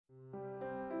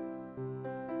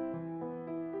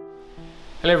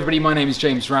Hello everybody, my name is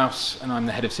James Rouse and I'm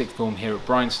the head of sixth form here at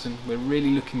Bryanston. We're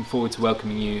really looking forward to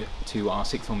welcoming you to our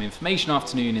sixth form information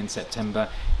afternoon in September.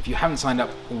 If you haven't signed up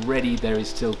already, there is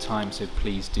still time, so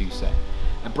please do so.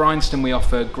 At Bryanston we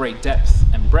offer great depth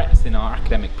and breadth in our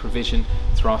academic provision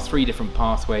through our three different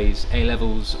pathways: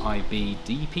 A-Levels, IB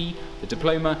DP, the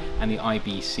diploma, and the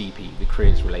IB CP, the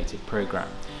careers related programme.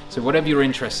 So whatever your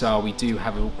interests are, we do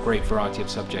have a great variety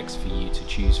of subjects for you to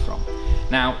choose from.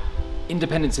 Now,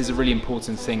 independence is a really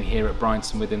important thing here at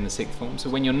Bryanston within the sixth form. So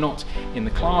when you're not in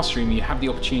the classroom, you have the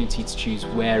opportunity to choose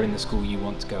where in the school you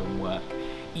want to go and work.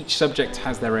 Each subject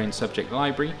has their own subject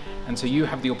library, and so you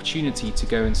have the opportunity to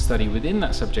go and study within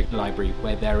that subject library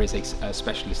where there is a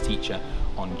specialist teacher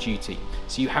on duty.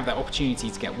 So you have that opportunity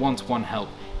to get one-to-one help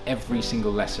every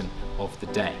single lesson of the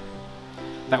day.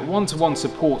 That one-to-one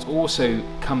support also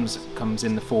comes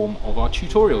in the form of our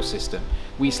tutorial system.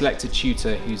 We select a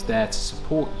tutor who's there to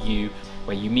support you,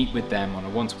 where you meet with them on a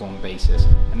one-to-one basis,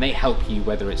 and they help you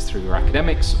whether it's through your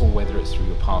academics or whether it's through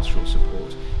your pastoral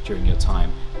support during your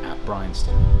time at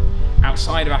Bryanston.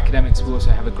 Outside of academics, we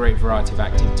also have a great variety of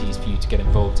activities for you to get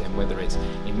involved in, whether it's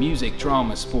in music,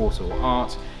 drama, sport or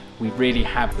art. We really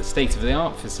have the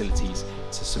state-of-the-art facilities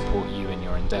to support you in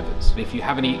your endeavours. If you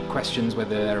have any questions,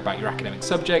 whether they're about your academic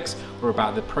subjects or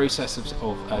about the process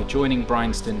of joining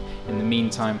Bryanston in the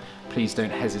meantime, please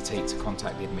don't hesitate to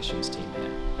contact the admissions team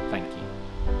here. Thank you.